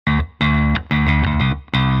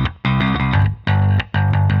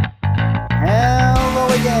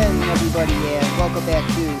welcome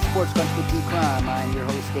back to Sports Crunch with D. Crom. I'm your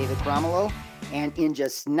host, David Cromwell, and in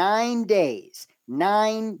just 9 days,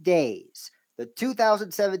 the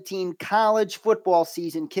 2017 college football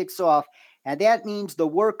season kicks off, and that means the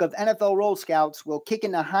work of NFL Roll Scouts will kick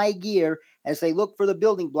into high gear as they look for the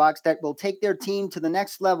building blocks that will take their team to the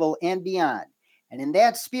next level and beyond. And in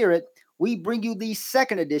that spirit, we bring you the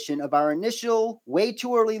second edition of our initial, way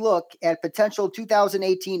too early look at potential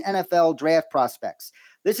 2018 NFL draft prospects.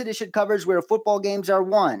 This edition covers where football games are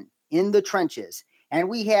won, in the trenches. And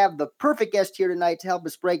we have the perfect guest here tonight to help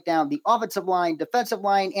us break down the offensive line, defensive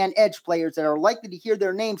line, and edge players that are likely to hear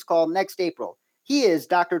their names called next April. He is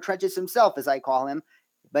Dr. Trenches himself, as I call him,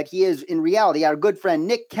 but he is, in reality, our good friend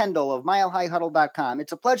Nick Kendall of MileHighHuddle.com.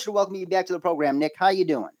 It's a pleasure to welcome you back to the program, Nick. How you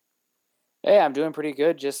doing? Hey, I'm doing pretty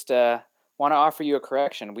good. Just want to offer you a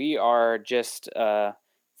correction. We are just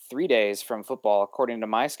 3 days from football, according to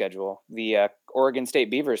my schedule. The Oregon State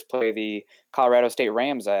Beavers play the Colorado State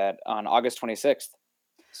Rams on August 26th.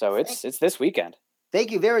 So it's this weekend.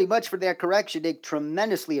 Thank you very much for that correction, Nick.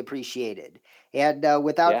 Tremendously appreciated. And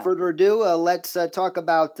without further ado, let's talk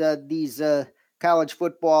about these college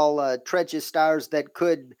football trenches stars that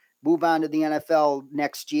could move on to the NFL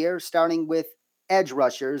next year, starting with edge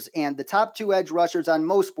rushers. And the top two edge rushers on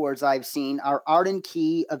most boards I've seen are Arden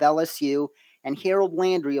Key of LSU and Harold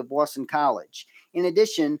Landry of Boston College. In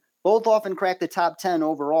addition, both often crack the top 10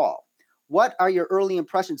 overall. What are your early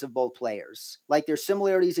impressions of both players? Like their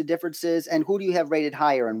similarities and differences, and who do you have rated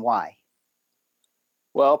higher and why?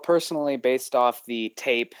 Well, personally, based off the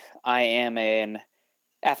tape, I am an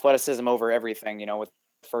athleticism over everything, with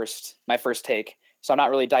my first take. So I'm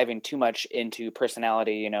not really diving too much into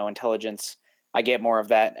personality, intelligence. I get more of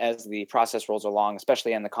that as the process rolls along,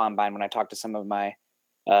 especially in the combine when I talk to some of my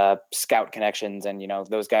scout connections, and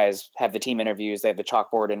those guys have the team interviews, they have the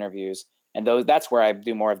chalkboard interviews, and that's where I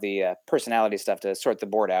do more of the personality stuff to sort the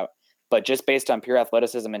board out. But just based on pure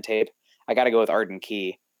athleticism and tape, I got to go with Arden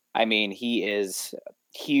Key. I mean, he is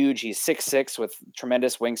huge. He's 6'6" with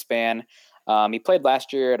tremendous wingspan. He played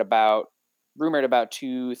last year at rumored about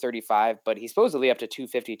 235, but he's supposedly up to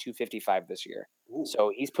 250, 255 this year. Ooh.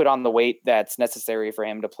 So he's put on the weight that's necessary for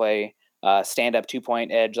him to play stand-up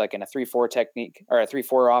 2-point edge, like in a 3-4 technique or a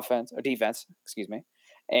 3-4 offense or defense, excuse me.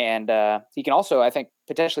 And he can also, I think,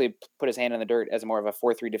 potentially put his hand in the dirt as more of a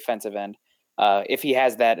 4-3 defensive end if he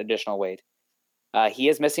has that additional weight. He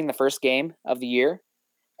is missing the first game of the year,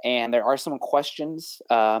 and there are some questions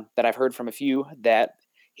that I've heard from a few that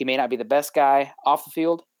he may not be the best guy off the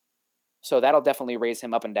field. So that'll definitely raise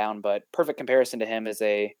him up and down. But perfect comparison to him is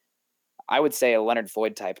I would say a Leonard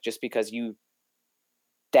Floyd type, just because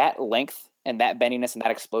that length and that bendiness and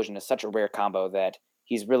that explosion is such a rare combo that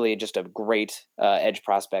he's really just a great edge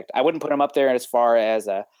prospect. I wouldn't put him up there as far as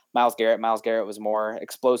Myles Garrett. Myles Garrett was more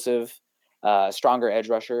explosive, stronger edge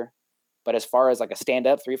rusher. But as far as like a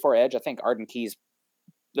stand-up 3-4 edge, I think Arden Key's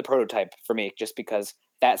the prototype for me, just because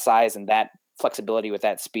that size and that flexibility with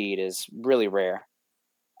that speed is really rare.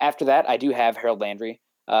 After that, I do have Harold Landry.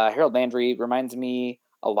 Harold Landry reminds me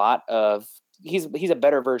a lot of he's a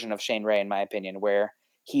better version of Shane Ray, in my opinion, where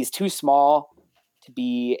he's too small to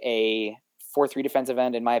be a 4-3 defensive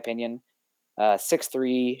end, in my opinion.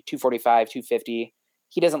 6'3", 245, 250.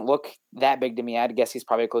 He doesn't look that big to me. I'd guess he's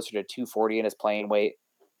probably closer to 240 in his playing weight.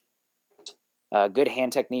 Good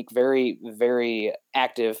hand technique, very, very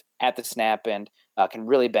active at the snap, and can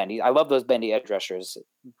really bend. I love those bendy edge rushers.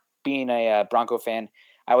 Being a Bronco fan,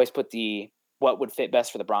 I always put the what would fit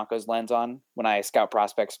best for the Broncos lens on when I scout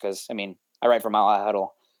prospects, because, I write for Mile High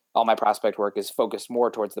Huddle. All my prospect work is focused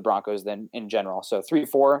more towards the Broncos than in general. So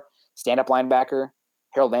 3-4, stand-up linebacker.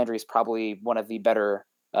 Harold Landry is probably one of the better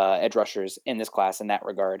edge rushers in this class in that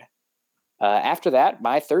regard. After that,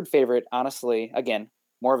 my third favorite, honestly, again,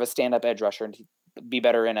 more of a stand-up edge rusher and be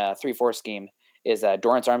better in a 3-4 scheme, is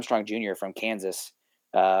Dorrance Armstrong Jr. from Kansas.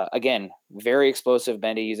 Again, very explosive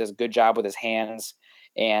bendy. He does a good job with his hands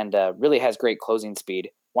and really has great closing speed.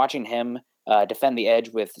 Watching him defend the edge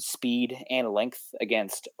with speed and length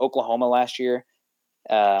against Oklahoma last year,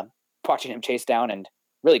 watching him chase down and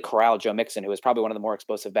really corral Joe Mixon, who was probably one of the more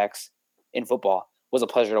explosive backs in football, was a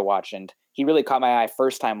pleasure to watch. And he really caught my eye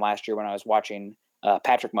first time last year when I was watching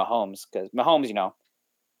Patrick Mahomes, because Mahomes,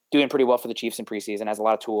 doing pretty well for the Chiefs in preseason, has a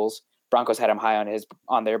lot of tools. Broncos had him high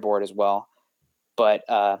on their board as well. But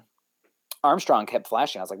Armstrong kept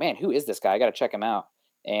flashing. I was like, man, who is this guy? I got to check him out.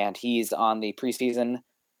 And he's on the preseason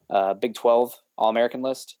Big 12 All-American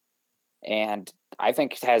list. And I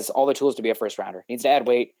think has all the tools to be a first rounder. Needs to add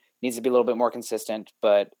weight, needs to be a little bit more consistent,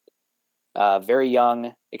 but very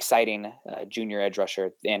young, exciting junior edge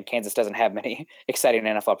rusher. And Kansas doesn't have many exciting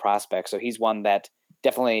NFL prospects. So he's one that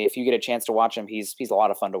definitely, if you get a chance to watch him, he's a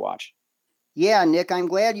lot of fun to watch. Yeah, Nick, I'm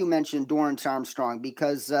glad you mentioned Dorrance Armstrong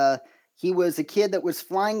because he was a kid that was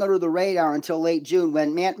flying under the radar until late June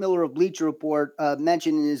when Matt Miller of Bleacher Report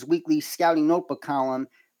mentioned in his weekly scouting notebook column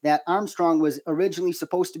that Armstrong was originally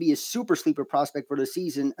supposed to be a super sleeper prospect for the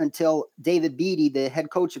season until David Beatty, the head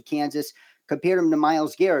coach of Kansas, compared him to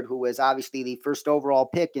Myles Garrett, who was obviously the first overall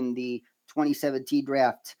pick in the 2017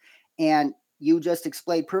 draft. And you just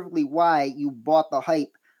explained perfectly why you bought the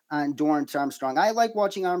hype on Dorrance Armstrong. I like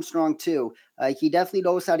watching Armstrong too. He definitely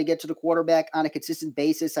knows how to get to the quarterback on a consistent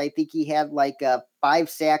basis. I think he had like 5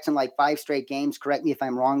 sacks in like 5 straight games. Correct me if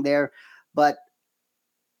I'm wrong there. But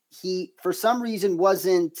he, for some reason,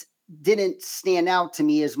 didn't stand out to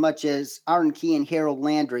me as much as Arden Key and Harold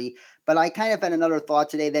Landry. But I kind of had another thought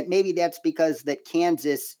today that maybe that's because that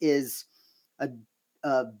Kansas is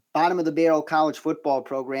a bottom of the barrel college football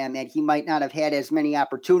program, and he might not have had as many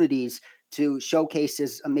opportunities to showcase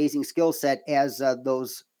his amazing skill set as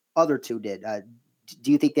those other two did.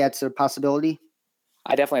 Do you think that's a possibility?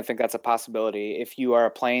 I definitely think that's a possibility. If you are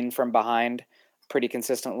playing from behind pretty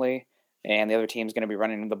consistently and the other team's going to be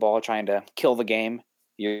running the ball trying to kill the game,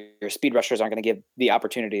 your speed rushers aren't going to give the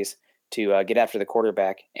opportunities to get after the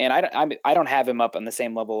quarterback. And I don't have him up on the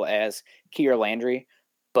same level as Keir Landry,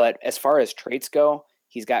 but as far as traits go,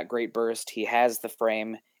 he's got great burst. He has the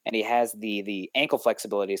frame and he has the ankle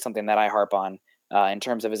flexibility, something that I harp on in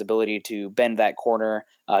terms of his ability to bend that corner,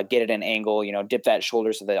 get it an angle, dip that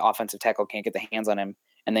shoulder so the offensive tackle can't get the hands on him,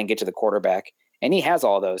 and then get to the quarterback. And he has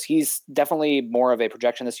all those. He's definitely more of a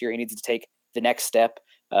projection this year. He needs to take the next step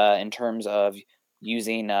in terms of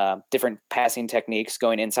using different passing techniques,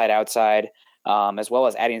 going inside, outside, as well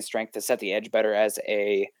as adding strength to set the edge better as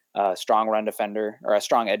a strong run defender or a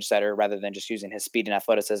strong edge setter rather than just using his speed and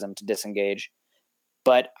athleticism to disengage.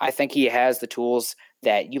 But I think he has the tools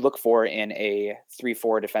that you look for in a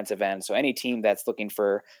 3-4 defensive end. So any team that's looking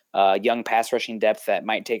for young pass rushing depth that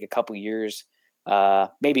might take a couple years,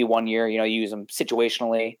 maybe 1 year, you use them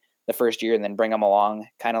situationally the first year and then bring them along,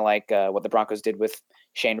 kind of like what the Broncos did with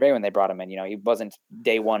Shane Ray when they brought him in. He wasn't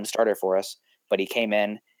day one starter for us, but he came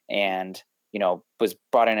in and, was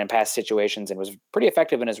brought in past situations and was pretty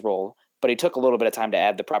effective in his role. But he took a little bit of time to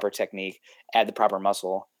add the proper technique, add the proper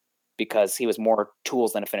muscle, because he was more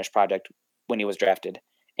tools than a finished project when he was drafted.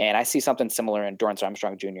 And I see something similar in Dorrance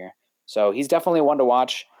Armstrong Jr. So he's definitely one to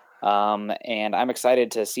watch, and I'm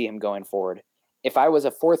excited to see him going forward. If I was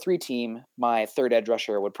a 4-3 team, my third edge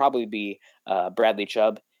rusher would probably be Bradley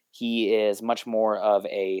Chubb. He is much more of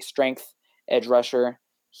a strength edge rusher.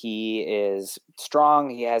 He is strong.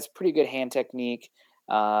 He has pretty good hand technique.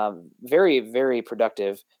 Very, very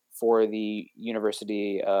productive for the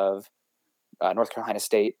University of North Carolina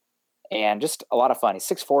State. And just a lot of fun. He's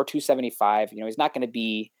 6'4", 275. He's not going to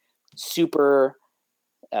be super.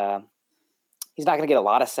 He's not going to get a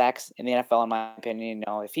lot of sacks in the NFL, in my opinion.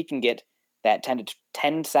 If he can get that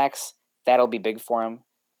 10 sacks, that'll be big for him.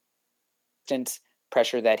 Instant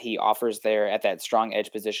pressure that he offers there at that strong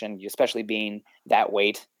edge position, especially being that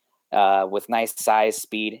weight with nice size,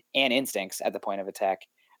 speed, and instincts at the point of attack.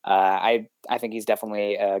 I think he's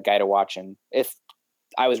definitely a guy to watch. And if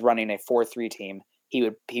I was running a 4-3 team,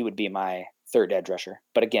 he would be my third edge rusher.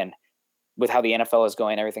 But again, with how the NFL is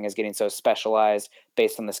going, everything is getting so specialized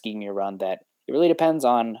based on the scheme you run that it really depends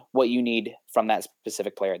on what you need from that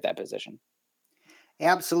specific player at that position.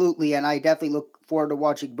 Absolutely, and I definitely look forward to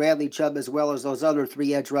watching Bradley Chubb as well as those other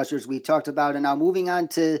 3 edge rushers we talked about. And now moving on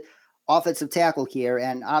to offensive tackle here,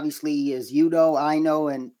 and obviously, as you know, I know,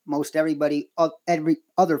 and most every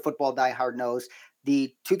other football diehard knows,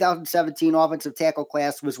 the 2017 offensive tackle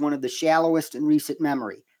class was one of the shallowest in recent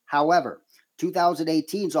memory. However,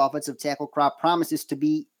 2018's offensive tackle crop promises to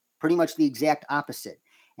be pretty much the exact opposite.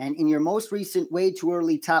 And in your most recent way too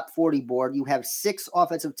early top 40 board, you have 6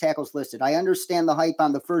 offensive tackles listed. I understand the hype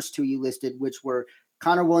on the first 2 you listed, which were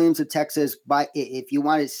Connor Williams of Texas. But if you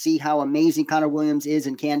want to see how amazing Connor Williams is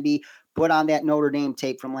and can be, put on that Notre Dame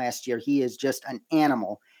tape from last year. He is just an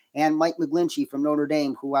animal. And Mike McGlinchey from Notre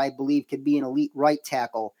Dame, who I believe could be an elite right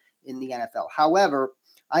tackle in the NFL. However,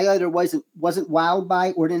 I either wasn't wowed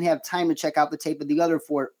by or didn't have time to check out the tape of the other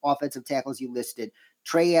 4 offensive tackles you listed.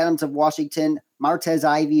 Trey Adams of Washington, Martez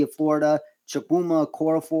Ivey of Florida, Chukwuma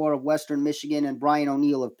Okorafor of Western Michigan, and Brian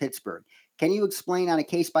O'Neill of Pittsburgh. Can you explain on a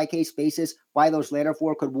case-by-case basis why those latter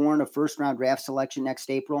 4 could warrant a first-round draft selection next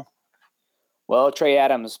April? Well, Trey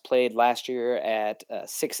Adams played last year at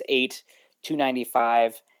 6'8",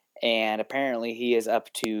 295, and apparently he is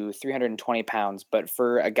up to 320 pounds. But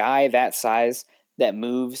for a guy that size that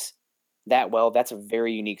moves that well, that's a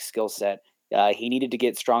very unique skill set. He needed to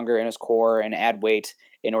get stronger in his core and add weight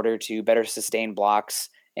in order to better sustain blocks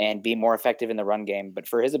and be more effective in the run game. But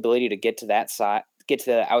for his ability to get to that side, get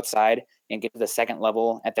to the outside and get to the second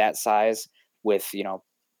level at that size with,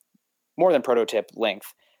 more than prototype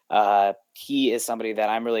length, he is somebody that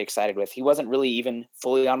I'm really excited with. He wasn't really even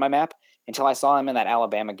fully on my map until I saw him in that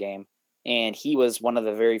Alabama game. And he was one of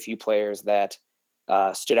the very few players that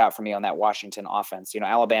stood out for me on that Washington offense.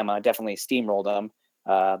 Alabama definitely steamrolled him.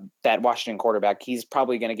 That Washington quarterback, he's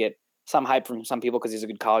probably going to get some hype from some people because he's a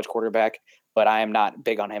good college quarterback, but I am not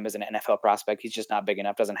big on him as an NFL prospect. He's just not big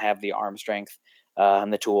enough, doesn't have the arm strength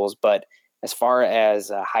and the tools. But as far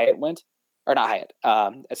as Hyatt went, or not Hyatt,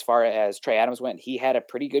 as far as Trey Adams went, he had a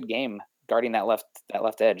pretty good game guarding that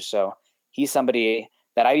left edge. So he's somebody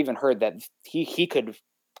that I've even heard that he could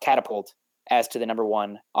catapult as to the number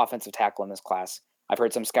one offensive tackle in this class. I've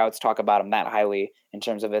heard some scouts talk about him that highly in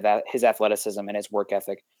terms of his athleticism and his work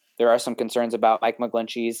ethic. There are some concerns about Mike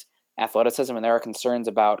McGlinchey's athleticism, and there are concerns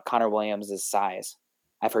about Connor Williams' size.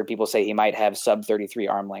 I've heard people say he might have sub 33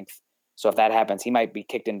 arm length. So if that happens, he might be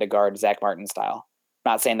kicked into guard Zach Martin style.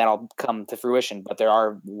 I'm not saying that'll come to fruition, but there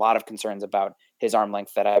are a lot of concerns about his arm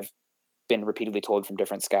length that I've been repeatedly told from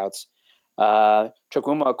different scouts.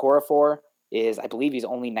 Chukwuma Okorafor I believe he's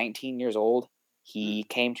only 19 years old. He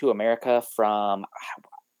came to America from,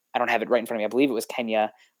 I don't have it right in front of me. I believe it was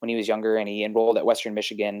Kenya when he was younger, and he enrolled at Western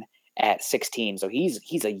Michigan at 16. So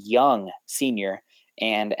he's a young senior,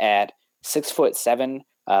 and at 6'7",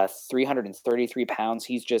 333 pounds,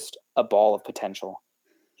 he's just a ball of potential.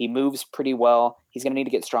 He moves pretty well. He's going to need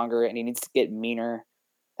to get stronger, and he needs to get meaner.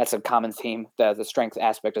 That's a common theme. The strength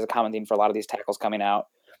aspect is a common theme for a lot of these tackles coming out.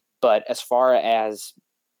 But as far as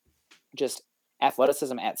just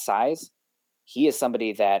athleticism at size, he is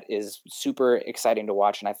somebody that is super exciting to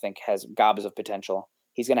watch and I think has gobs of potential.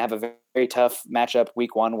 He's going to have a very, very tough matchup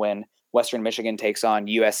week 1 when Western Michigan takes on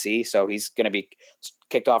USC. So he's going to be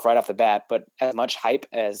kicked off right off the bat. But as much hype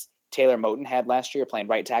as Taylor Moton had last year playing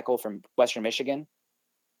right tackle from Western Michigan,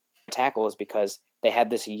 tackle is because they had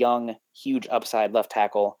this young, huge upside left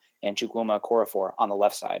tackle and Chukwuma Okorafor on the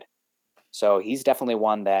left side. So he's definitely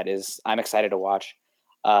one that I'm excited to watch.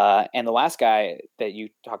 And the last guy that you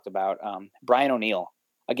talked about, Brian O'Neill.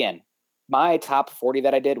 Again, my top 40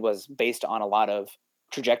 that I did was based on a lot of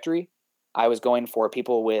trajectory. I was going for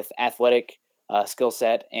people with athletic skill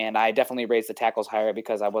set, and I definitely raised the tackles higher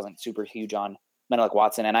because I wasn't super huge on Menelik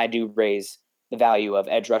Watson, and I do raise the value of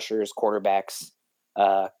edge rushers, quarterbacks,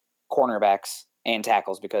 cornerbacks, and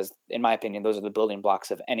tackles because, in my opinion, those are the building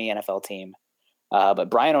blocks of any NFL team. But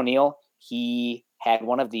Brian O'Neill, he had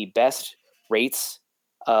one of the best rates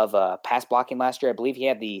of pass blocking last year. I believe he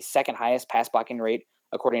had the second highest pass blocking rate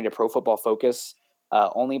according to Pro Football Focus,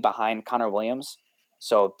 only behind Connor Williams.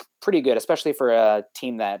 So pretty good, especially for a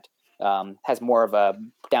team that has more of a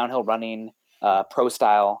downhill running pro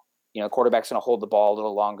style. Quarterback's going to hold the ball a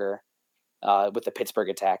little longer with the Pittsburgh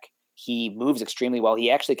attack. He moves extremely well.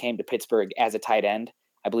 He actually came to Pittsburgh as a tight end,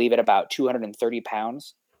 I believe at about 230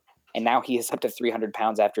 pounds. And now he is up to 300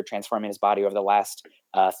 pounds after transforming his body over the last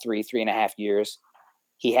 3.5 years.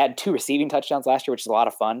 He had 2 receiving touchdowns last year, which is a lot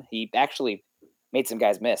of fun. He actually made some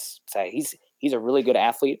guys miss. So he's a really good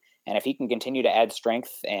athlete. And if he can continue to add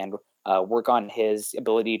strength and work on his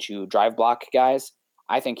ability to drive block guys,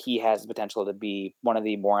 I think he has the potential to be one of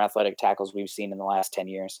the more athletic tackles we've seen in the last 10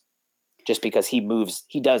 years. Just because he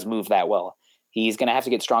does move that well. He's going to have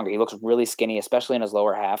to get stronger. He looks really skinny, especially in his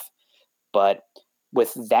lower half. But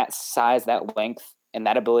with that size, that length, and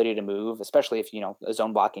that ability to move, especially if, a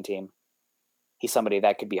zone blocking team, he's somebody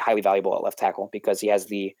that could be highly valuable at left tackle because he has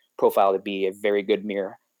the profile to be a very good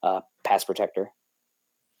mirror pass protector.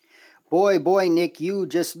 Boy, Nick, you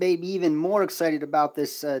just made me even more excited about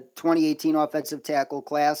this 2018 offensive tackle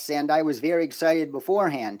class, and I was very excited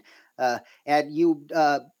beforehand.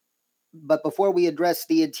 But before we address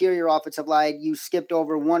the interior offensive line, you skipped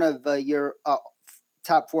over one of your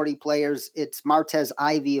top 40 players. It's Martez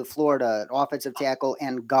Ivey of Florida, offensive tackle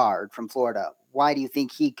and guard from Florida. Why do you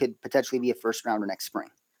think he could potentially be a first rounder next spring?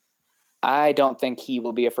 I don't think he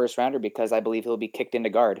will be a first rounder because I believe he'll be kicked into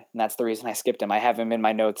guard. And that's the reason I skipped him. I have him in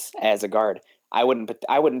my notes as a guard. I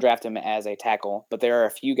wouldn't draft him as a tackle, but there are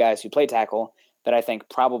a few guys who play tackle that I think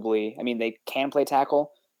they can play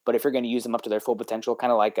tackle, but if you're going to use them up to their full potential,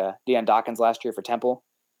 kind of like Deion Dawkins last year for Temple,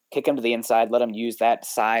 kick him to the inside, let him use that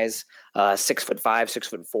size, 6'5",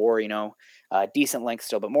 6'4", decent length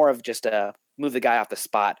still, but more of just a move the guy off the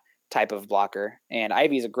spot type of blocker. And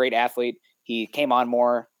Ivey's a great athlete. He came on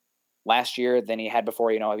more last year than he had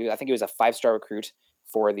before. I think he was a 5-star recruit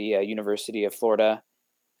for the University of Florida.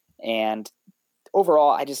 And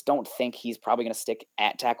overall, I just don't think he's probably going to stick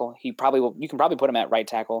at tackle. You can probably put him at right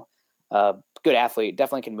tackle good athlete,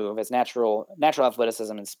 definitely can move, has natural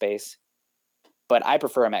athleticism in space. But I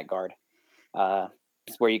prefer him at guard.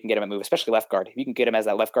 Where you can get him at move, especially left guard. If you can get him as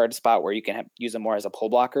that left guard spot where you can use him more as a pull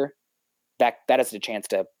blocker, that is a chance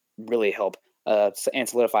to really help and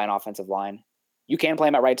solidify an offensive line. You can play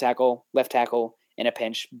him at right tackle, left tackle in a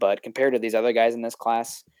pinch, but compared to these other guys in this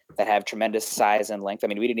class that have tremendous size and length, I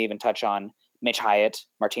mean, we didn't even touch on Mitch Hyatt,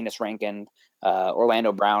 Martinez Rankin,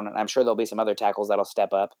 Orlando Brown, and I'm sure there'll be some other tackles that'll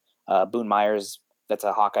step up. Boone Myers, that's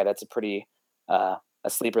a Hawkeye, that's a pretty a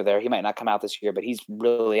sleeper there. He might not come out this year, but he's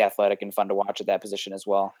really athletic and fun to watch at that position as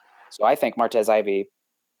well. So I think Martez Ivey,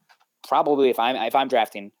 probably if I'm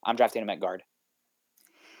drafting, I'm drafting him at guard.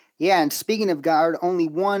 Yeah, and speaking of guard, only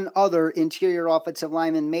one other interior offensive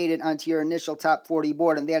lineman made it onto your initial top 40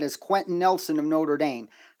 board, and that is Quentin Nelson of Notre Dame.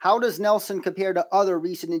 How does Nelson compare to other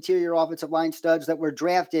recent interior offensive line studs that were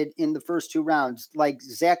drafted in the first 2 rounds, like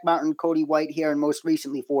Zach Martin, Cody Whitehair, and most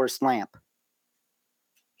recently Forrest Lamp?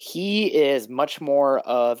 He is much more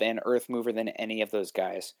of an earth mover than any of those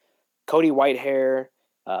guys. Cody Whitehair,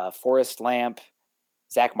 Forrest Lamp,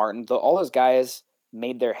 Zach Martin, all those guys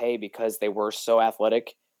made their hay because they were so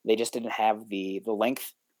athletic. They just didn't have the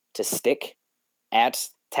length to stick at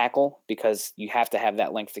tackle, because you have to have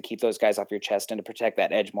that length to keep those guys off your chest and to protect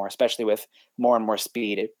that edge more, especially with more and more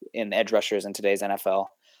speed in edge rushers in today's NFL.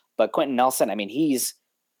 But Quentin Nelson, I mean, he's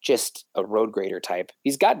just a road grader type.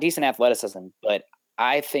 He's got decent athleticism, but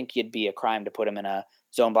I think it'd be a crime to put him in a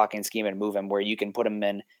zone blocking scheme and move him where you can put him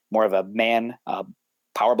in more of a man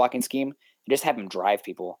power blocking scheme and just have him drive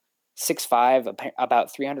people. 6'5",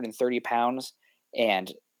 about 330 pounds,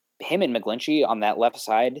 and him and McGlinchey on that left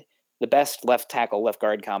side, the best left tackle, left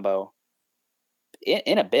guard combo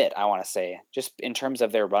in a bit, I want to say, just in terms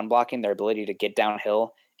of their run blocking, their ability to get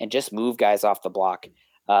downhill and just move guys off the block.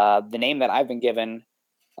 The name that I've been given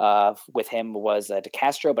with him was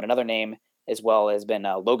DeCastro, but another name as well has been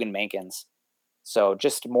Logan Mankins. So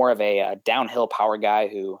just more of a downhill power guy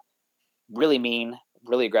who really mean,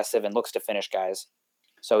 really aggressive, and looks to finish guys.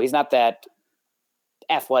 So he's not that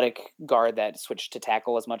athletic guard that switched to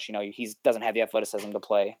tackle as much. He doesn't have the athleticism to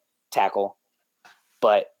play tackle.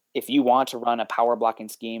 But if you want to run a power blocking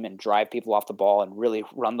scheme and drive people off the ball and really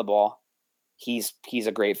run the ball, he's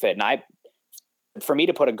a great fit. And for me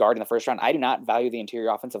to put a guard in the first round, I do not value the interior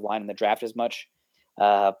offensive line in the draft as much,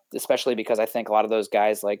 especially because I think a lot of those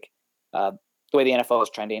guys, like the way the NFL is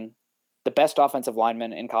trending, the best offensive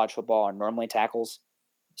linemen in college football are normally tackles.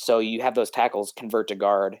 So you have those tackles convert to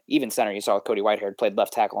guard, even center. You saw Cody Whitehair played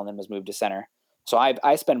left tackle and then was moved to center. So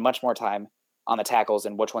I spend much more time on the tackles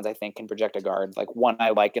and which ones I think can project a guard. Like one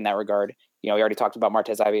I like in that regard, we already talked about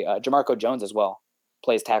Martez Ivey. Jamarco Jones as well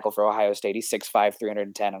plays tackle for Ohio State. He's 6'5",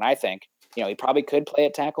 310. And I think, he probably could play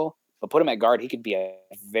at tackle, but put him at guard, he could be a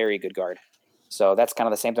very good guard. So that's kind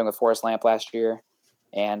of the same thing with Forrest Lamp last year.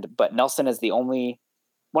 But Nelson is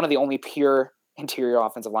one of the only pure interior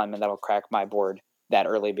offensive linemen that'll crack my board that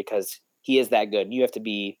early, because he is that good. You have to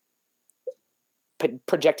be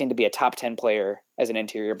projecting to be a top 10 player as an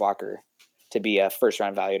interior blocker to be a first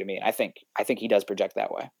round value to me. And I think he does project that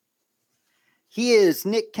way. He is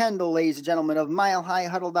Nick Kendall, ladies and gentlemen, of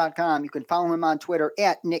MileHighHuddle.com. You can follow him on Twitter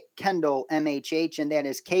at Nick Kendall, MHH, and that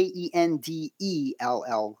is KENDELL,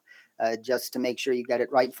 just to make sure you got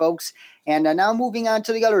it right, folks. And now moving on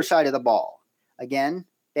to the other side of the ball. Again,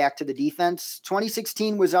 back to the defense.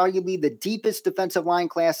 2016 was arguably the deepest defensive line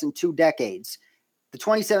class in 2 decades. The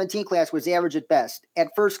 2017 class was average at best.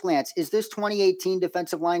 At first glance, is this 2018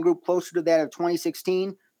 defensive line group closer to that of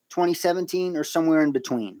 2016, 2017, or somewhere in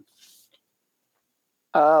between?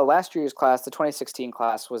 Last year's class, the 2016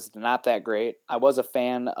 class, was not that great. I was a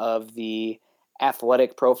fan of the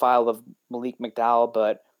athletic profile of Malik McDowell,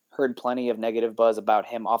 but heard plenty of negative buzz about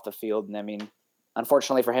him off the field. And I mean,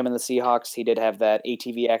 unfortunately for him and the Seahawks, he did have that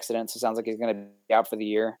ATV accident, so it sounds like he's going to be out for the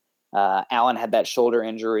year. Allen had that shoulder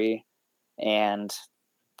injury, and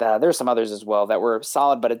there's some others as well that were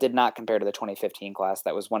solid, but it did not compare to the 2015 class.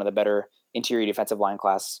 That was one of the better interior defensive line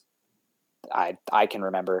class I can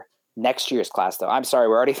remember. Next year's class, though, I'm sorry,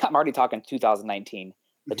 I'm already talking 2019.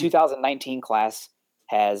 The 2019 class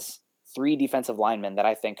has 3 defensive linemen that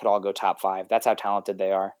I think could all go top 5. That's how talented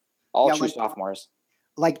they are. All true sophomores.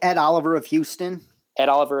 Like Ed Oliver of Houston? Ed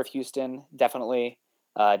Oliver of Houston, definitely.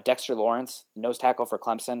 Dexter Lawrence, nose tackle for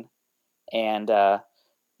Clemson. And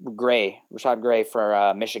Rashad Gray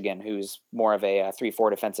for Michigan, who's more of a 3-4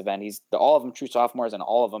 defensive end. All of them true sophomores, and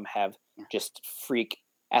all of them have just freak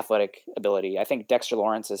athletic ability. I think Dexter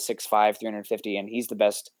Lawrence is 6'5", 350, and he's the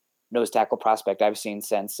best nose tackle prospect I've seen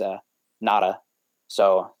since Nada.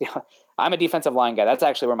 So I'm a defensive line guy. That's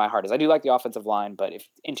actually where my heart is. I do like the offensive line, but if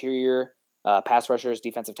interior pass rushers,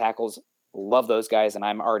 defensive tackles, Love those guys, and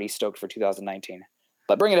I'm already stoked for 2019.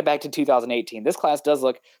 But bringing it back to 2018, this class does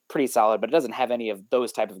look pretty solid, but it doesn't have any of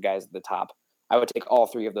those type of guys at the top. I would take all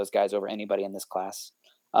three of those guys over anybody in this class.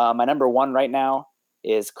 My number one right now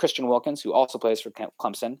is Christian Wilkins, who also plays for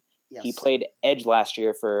Clemson. Yes. He played edge last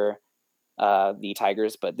year for the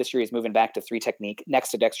Tigers, but this year he's moving back to 3 technique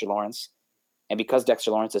next to Dexter Lawrence. And because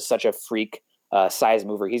Dexter Lawrence is such a freak size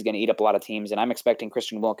mover, he's going to eat up a lot of teams. And I'm expecting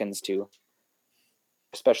Christian Wilkins to,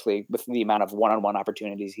 especially with the amount of one-on-one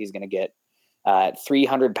opportunities he's going to get.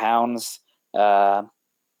 300 pounds,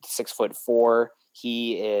 6'4".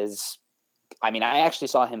 He is, I mean, I actually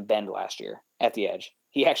saw him bend last year at the edge.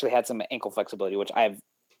 He actually had some ankle flexibility, which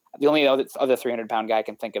the only other 300-pound guy I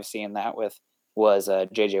can think of seeing that with was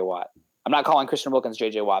J.J. Watt. I'm not calling Christian Wilkins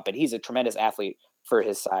J.J. Watt, but he's a tremendous athlete for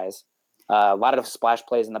his size. A lot of splash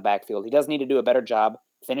plays in the backfield. He does need to do a better job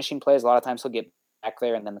finishing plays. A lot of times he'll get back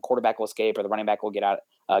there, and then the quarterback will escape, or the running back will get out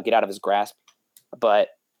of his grasp. But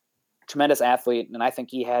tremendous athlete, and I think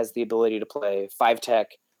he has the ability to play 5 tech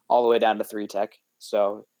all the way down to 3 tech.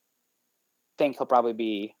 So I think he'll probably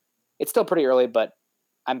be. It's still pretty early, but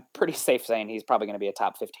I'm pretty safe saying he's probably going to be a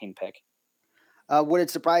top 15 pick. Would it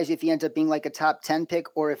surprise you if he ends up being like a top 10 pick,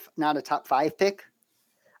 or if not a top 5 pick?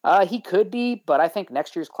 He could be, but I think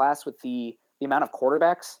next year's class, with the amount of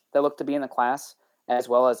quarterbacks that look to be in the class, as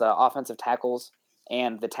well as offensive tackles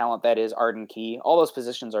and the talent that is Arden Key, all those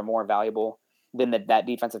positions are more valuable than that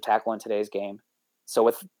defensive tackle in today's game.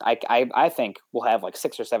 So I think we'll have like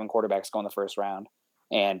 6 or 7 quarterbacks go in the first round,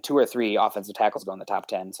 and 2 or 3 offensive tackles go in the top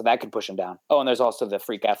 10. So that could push him down. Oh, and there's also the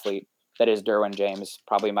freak athlete that is Derwin James,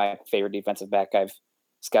 probably my favorite defensive back I've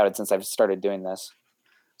scouted since I've started doing this.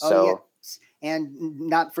 So, yes. And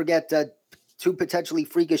not forget 2 potentially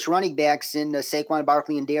freakish running backs in Saquon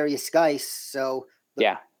Barkley and Darius Geis. So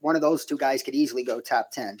one of those 2 guys could easily go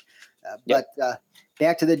top 10. But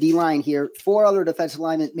back to the D-line here. 4 other defensive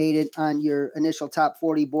linemen made it on your initial top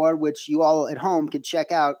 40 board, which you all at home can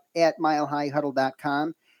check out at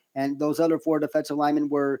milehighhuddle.com. And those other 4 defensive linemen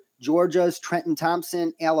were Georgia's Trenton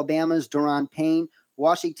Thompson, Alabama's Daron Payne,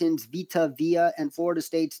 Washington's Vita Vea, and Florida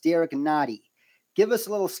State's Derek Noddy. Give us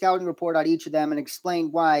a little scouting report on each of them and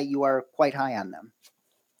explain why you are quite high on them.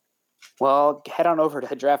 Well, head on over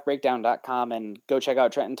to draftbreakdown.com and go check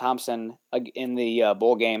out Trenton Thompson in the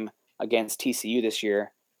bowl game against TCU this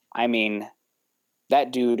year. I mean,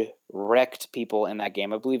 that dude wrecked people in that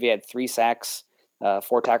game. I believe he had 3 sacks,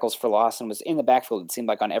 4 tackles for loss, and was in the backfield, it seemed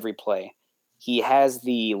like, on every play. He has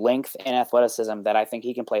the length and athleticism that I think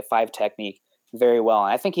he can play 5 technique very well.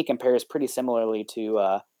 And I think he compares pretty similarly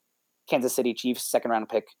to Kansas City Chiefs second-round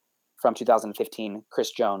pick from 2015,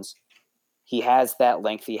 Chris Jones. He has that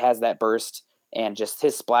length, he has that burst, and just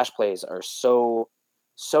his splash plays are so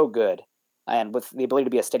good. And with the ability to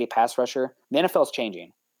be a steady pass rusher, the NFL is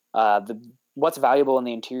changing. What's valuable in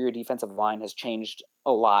the interior defensive line has changed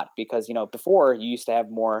a lot because, before you used to have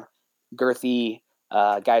more girthy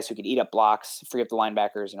guys who could eat up blocks, free up the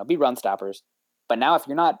linebackers, be run stoppers. But now if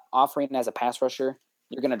you're not offering as a pass rusher,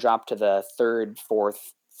 you're going to drop to the 3rd, 4th,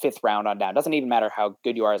 5th round on down. It doesn't even matter how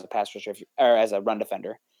good you are as a pass rusher or as a run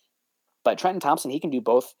defender. But Trenton Thompson, he can do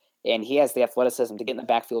both, and he has the athleticism to get in the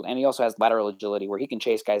backfield, and he also has lateral agility where he can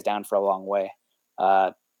chase guys down for a long way.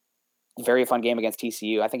 Very fun game against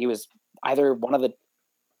TCU. I think he was either one of the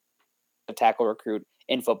tackle recruit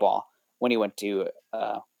in football when he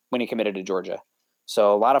when he committed to Georgia.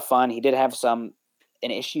 So a lot of fun. He did have an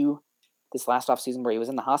issue this last offseason where he was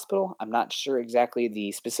in the hospital. I'm not sure exactly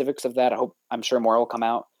the specifics of that. I'm sure more will come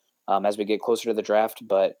out as we get closer to the draft,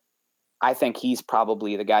 but I think he's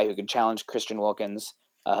probably the guy who could challenge Christian Wilkins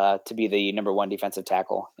to be the number 1 defensive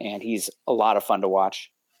tackle, and he's a lot of fun to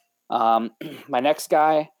watch. My next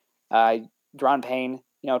guy, Daron Payne,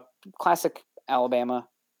 classic Alabama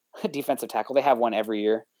defensive tackle. They have one every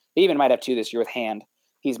year. They even might have 2 this year with Hand.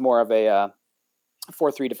 He's more of a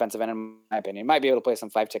 4-3 defensive end, in my opinion. He might be able to play some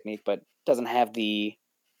 5 technique, but doesn't have the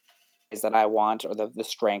that I want or the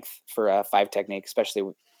strength for a 5 technique, especially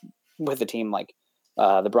with a team like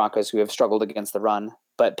the Broncos who have struggled against the run.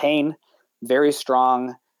 But Payne, very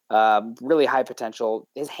strong, really high potential.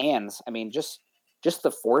 His hands, I mean, just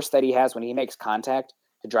the force that he has when he makes contact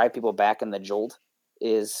to drive people back in the jolt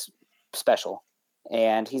is special.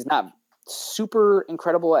 And he's not super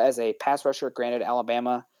incredible as a pass rusher. Granted,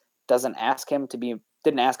 Alabama didn't ask him to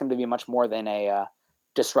be much more than a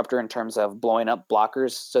disruptor in terms of blowing up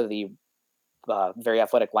blockers so the very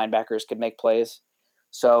athletic linebackers could make plays.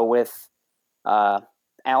 So with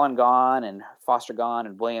Allen gone and Foster gone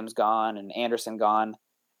and Williams gone and Anderson gone,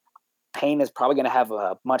 Payne is probably going to have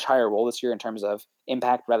a much higher role this year in terms of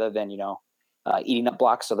impact rather than, eating up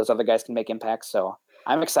blocks so those other guys can make impacts. So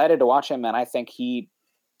I'm excited to watch him, and I think he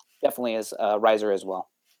definitely is a riser as well.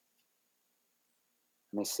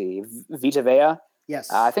 Let me see. Vita Vea.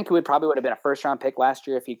 Yes. I think he would have been a first-round pick last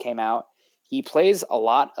year if he came out. He plays a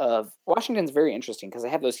lot of – Washington's very interesting because they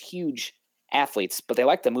have those huge athletes, but they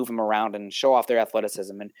like to move them around and show off their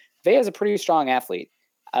athleticism. And Vea is a pretty strong athlete.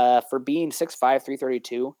 For being 6'5",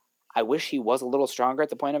 332, I wish he was a little stronger at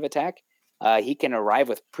the point of attack. He can arrive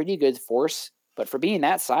with pretty good force, but for being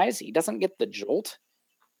that size, he doesn't get the jolt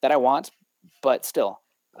that I want. But still,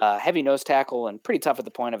 heavy nose tackle and pretty tough at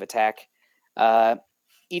the point of attack.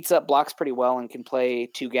 Eats up blocks pretty well and can play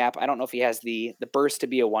 2-gap. I don't know if he has the burst to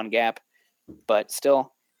be a 1-gap, but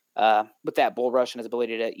still, with that bull rush and his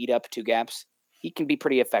ability to eat up 2 gaps, he can be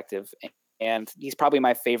pretty effective. And he's probably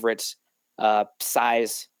my favorite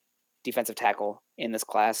size defensive tackle in this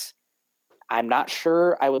class. I'm not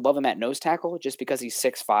sure I would love him at nose tackle just because he's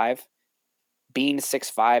 6'5". Being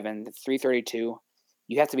 6'5" and 332,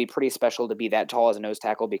 you have to be pretty special to be that tall as a nose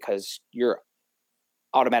tackle because you're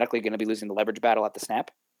automatically going to be losing the leverage battle at the snap.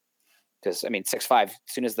 Because, 6'5", as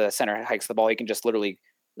soon as the center hikes the ball, he can just literally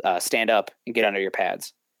stand up and get under your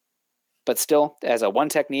pads. But still, as a 1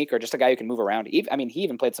 technique or just a guy who can move around, he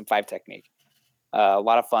even played some 5 technique. A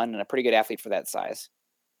lot of fun and a pretty good athlete for that size.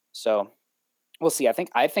 So we'll see.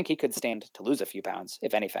 I think he could stand to lose a few pounds,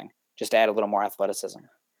 if anything, just to add a little more athleticism.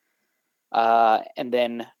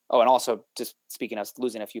 And also, just speaking of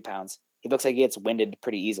losing a few pounds, he looks like he gets winded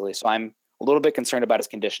pretty easily. So I'm a little bit concerned about his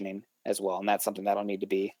conditioning as well. And that's something that'll need to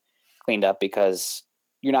be cleaned up because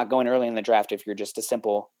you're not going early in the draft if you're just a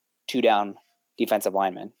simple 2-down defensive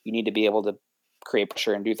lineman. You need to be able to create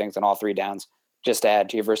pressure and do things on all 3 downs just to add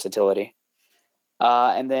to your versatility.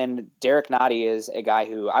 And then Derek Nottie is a guy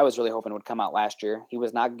who I was really hoping would come out last year. He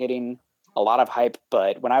was not getting a lot of hype,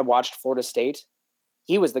 but when I watched Florida State,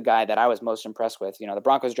 he was the guy that I was most impressed with. The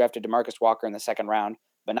Broncos drafted DeMarcus Walker in the 2nd round,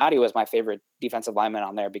 but Nottie was my favorite defensive lineman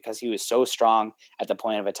on there because he was so strong at the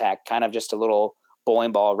point of attack, kind of just a little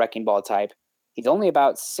bowling ball, wrecking ball type. He's only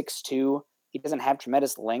about 6'2". He doesn't have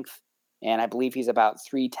tremendous length, and I believe he's about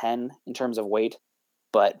 310 in terms of weight,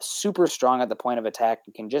 but super strong at the point of attack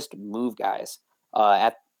and can just move guys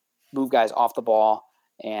off the ball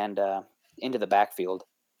and into the backfield.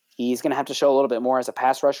 He's going to have to show a little bit more as a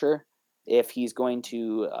pass rusher if he's going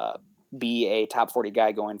to be a top 40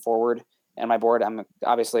 guy going forward. And my board, I'm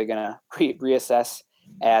obviously going to reassess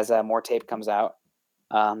as more tape comes out.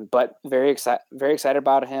 But very excited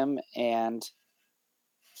about him, and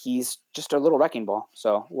he's just a little wrecking ball.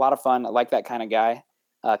 So a lot of fun. I like that kind of guy.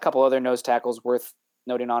 A couple other nose tackles worth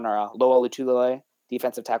noting on are Loa Lutulele,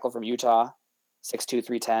 defensive tackle from Utah, 6'2",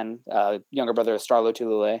 310, younger brother of Star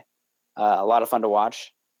Lotulelei. A lot of fun to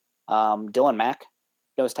watch. Dylan Mack,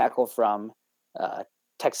 nose tackle from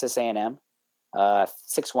Texas A&M, 6'1",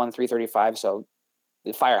 335, so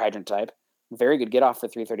the fire hydrant type. Very good get off for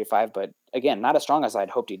 335, but again, not as strong as I'd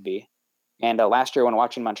hoped he'd be. And last year when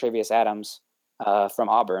watching Montravius Adams from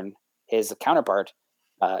Auburn, his counterpart,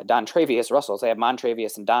 Dontravius Russell, so they have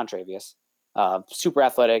Montravius and Dontravius, super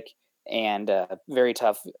athletic and very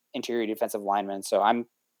tough interior defensive lineman. So I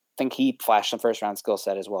think he flashed some first-round skill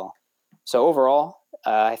set as well. So overall,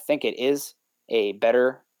 I think it is a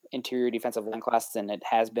better interior defensive line class than it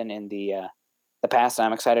has been in the past. And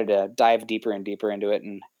I'm excited to dive deeper and deeper into it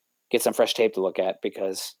and get some fresh tape to look at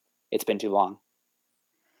because it's been too long.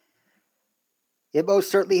 It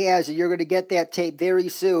most certainly has. You're going to get that tape very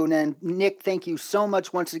soon. And Nick, thank you so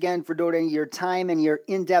much once again for donating your time and your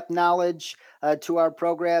in-depth knowledge to our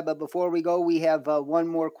program. But before we go, we have one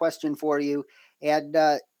more question for you. And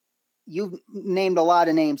you've named a lot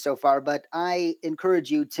of names so far, but I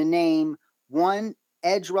encourage you to name one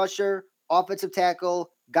edge rusher, offensive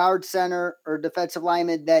tackle, guard center, or defensive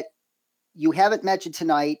lineman that you haven't mentioned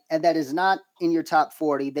tonight and that is not in your top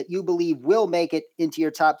 40 that you believe will make it into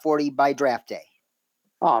your top 40 by draft day.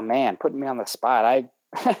 Oh man, putting me on the spot.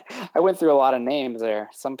 I went through a lot of names there.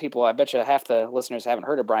 Some people, I bet you half the listeners haven't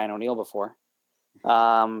heard of Brian O'Neill before.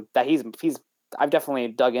 I've definitely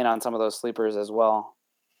dug in on some of those sleepers as well.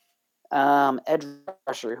 Edge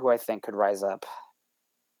rusher, who I think could rise up.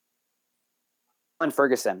 Jalen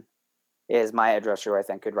Ferguson is my edge rusher who I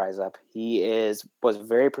think could rise up. He was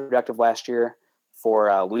very productive last year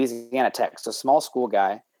for Louisiana Tech. So small school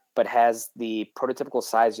guy, but has the prototypical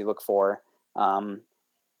size you look for.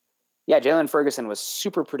 Jalen Ferguson was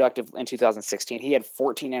super productive in 2016. He had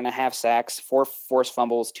 14 and a half sacks, 4 forced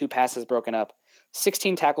fumbles, 2 passes broken up,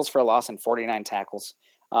 16 tackles for a loss, and 49 tackles.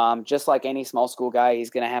 Just like any small school guy, he's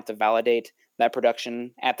going to have to validate that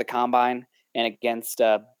production at the combine and against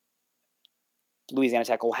Louisiana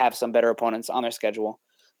Tech will have some better opponents on their schedule.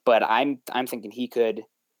 But I'm thinking he could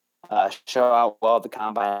show out well at the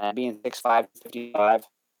combine. Being 6'5", 55,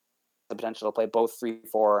 the potential to play both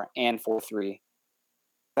 3-4 and 4-3.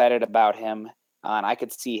 Excited about him, and I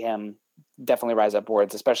could see him definitely rise up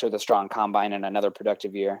boards, especially with a strong combine and another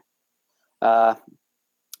productive year.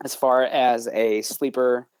 As far as a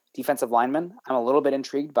sleeper defensive lineman, I'm a little bit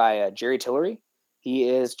intrigued by Jerry Tillery. He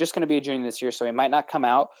is just going to be a junior this year, so he might not come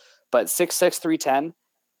out, but 6'6", 310.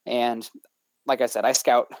 And like I said, I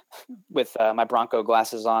scout with my Bronco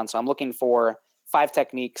glasses on, so I'm looking for 5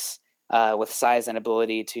 techniques with size and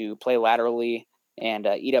ability to play laterally and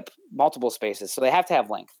eat up multiple spaces. So they have to have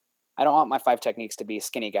length. I don't want my 5 techniques to be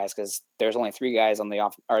skinny guys because there's only 3 guys on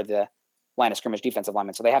the line of scrimmage defensive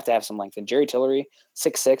linemen. So they have to have some length. And Jerry Tillery,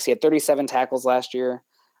 6'6", he had 37 tackles last year,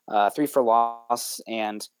 3 for loss,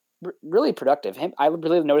 and really productive. I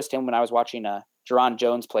really noticed him when I was watching Jerron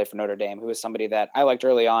Jones play for Notre Dame, who was somebody that I liked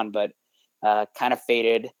early on, but kind of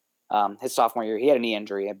faded his sophomore year. He had a knee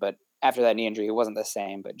injury, but after that knee injury, he wasn't the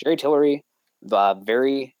same. But Jerry Tillery,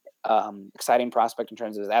 very exciting prospect in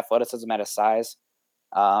terms of his athleticism at his size.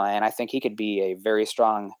 And I think he could be a very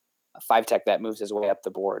strong 5 tech that moves his way up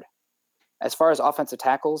the board. As far as offensive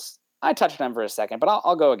tackles, I touched on him for a second, but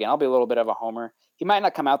I'll go again. I'll be a little bit of a homer. He might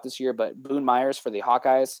not come out this year, but Boone Myers for the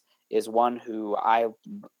Hawkeyes is one who I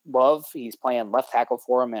love. He's playing left tackle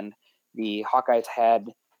for him, and the Hawkeyes had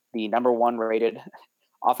the number 1 rated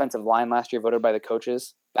offensive line last year, voted by the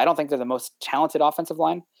coaches. I don't think they're the most talented offensive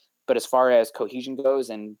line, but as far as cohesion goes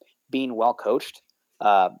and being well coached,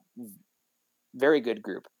 very good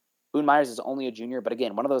group. Boone Myers is only a junior, but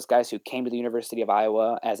again, one of those guys who came to the University of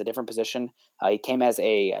Iowa as a different position. He came as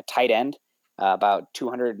a tight end, about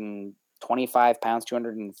 225 pounds,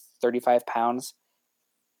 235 pounds,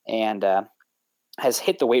 and has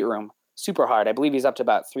hit the weight room super hard. I believe he's up to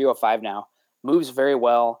about 305 now. Moves very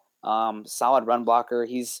well, solid run blocker.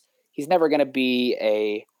 He's never going to be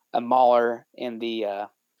a mauler in the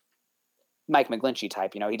Mike McGlinchey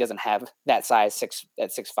type. He doesn't have that size,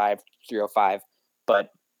 at 6'5", 305,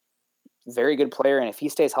 but very good player. And if he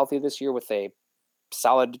stays healthy this year with two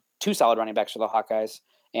solid running backs for the Hawkeyes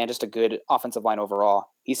and just a good offensive line overall,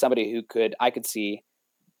 he's somebody who I could see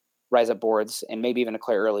rise up boards and maybe even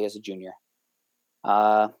declare early as a junior.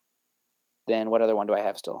 Then what other one do I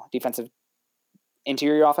have still?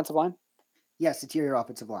 Interior offensive line? Yes, interior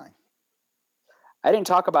offensive line. I didn't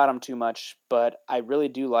talk about him too much, but I really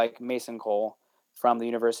do like Mason Cole from the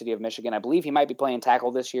University of Michigan. I believe he might be playing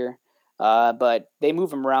tackle this year, but they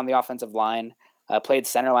move him around the offensive line. Played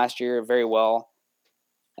center last year very well.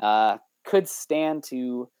 Could stand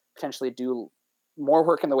to potentially do more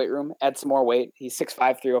work in the weight room, add some more weight. He's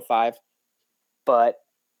 6'5", 305, but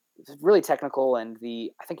really technical, and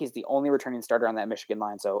I think he's the only returning starter on that Michigan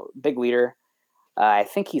line, so big leader. I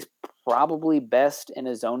think he's probably best in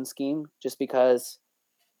his zone scheme just because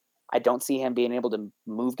I don't see him being able to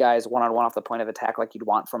move guys one-on-one off the point of attack like you'd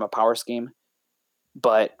want from a power scheme,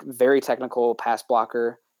 but very technical pass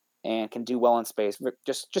blocker and can do well in space,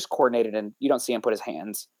 just coordinated, and you don't see him put his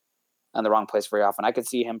hands on the wrong place very often. I could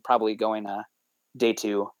see him probably going day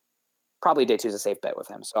 2. Probably day 2 is a safe bet with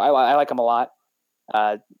him. So I like him a lot.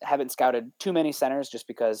 Haven't scouted too many centers just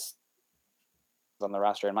because on the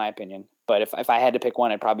roster, in my opinion. But if I had to pick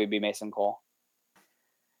one, it'd probably be Mason Cole.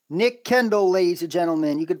 Nick Kendall, ladies and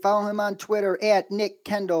gentlemen. You can follow him on Twitter at Nick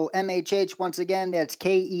Kendall, MHH. Once again, that's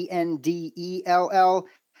Kendell.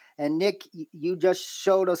 And Nick, you just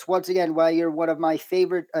showed us once again why you're one of my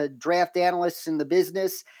favorite draft analysts in the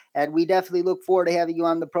business. And we definitely look forward to having you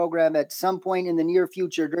on the program at some point in the near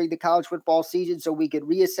future during the college football season so we could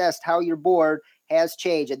reassess how your board has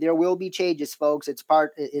changed. And there will be changes, folks.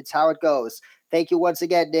 It's how it goes. Thank you once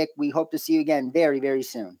again, Nick. We hope to see you again very, very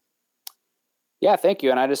soon. Yeah, thank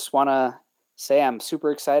you. And I just want to say I'm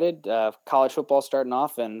super excited. College football starting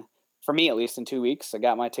off, and for me, at least in 2 weeks, I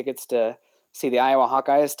got my tickets to see the Iowa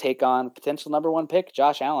Hawkeyes take on potential number 1 pick,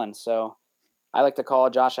 Josh Allen. So I like to call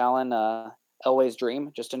Josh Allen Elway's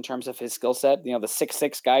dream, just in terms of his skill set. The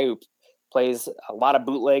 6'6" guy who plays a lot of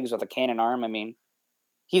bootlegs with a cannon arm. I mean,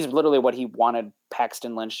 he's literally what he wanted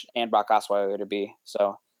Paxton Lynch and Brock Osweiler to be.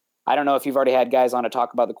 So I don't know if you've already had guys on to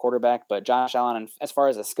talk about the quarterback, but Josh Allen, as far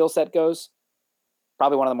as the skill set goes,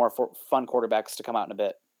 probably one of the more fun quarterbacks to come out in a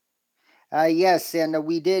bit. Yes, and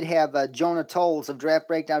we did have Jonah Tolles of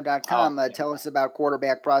DraftBreakdown.com tell us about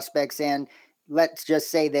quarterback prospects, and let's just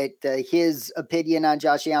say that his opinion on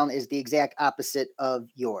Josh Allen is the exact opposite of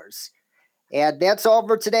yours. And that's all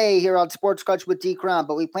for today here on Sports Crunch with D. Crom,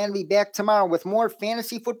 but we plan to be back tomorrow with more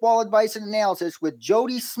fantasy football advice and analysis with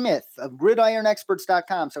Jody Smith of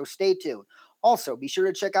GridironExperts.com, so stay tuned. Also, be sure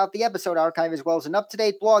to check out the episode archive as well as an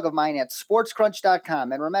up-to-date blog of mine at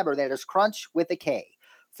sportscrunch.com, and remember that is Crunch with a K.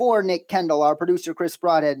 For Nick Kendall, our producer Chris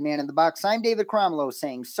Broadhead, Man in the Box, I'm David Cromwell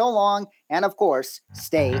saying so long, and of course,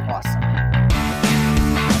 stay awesome.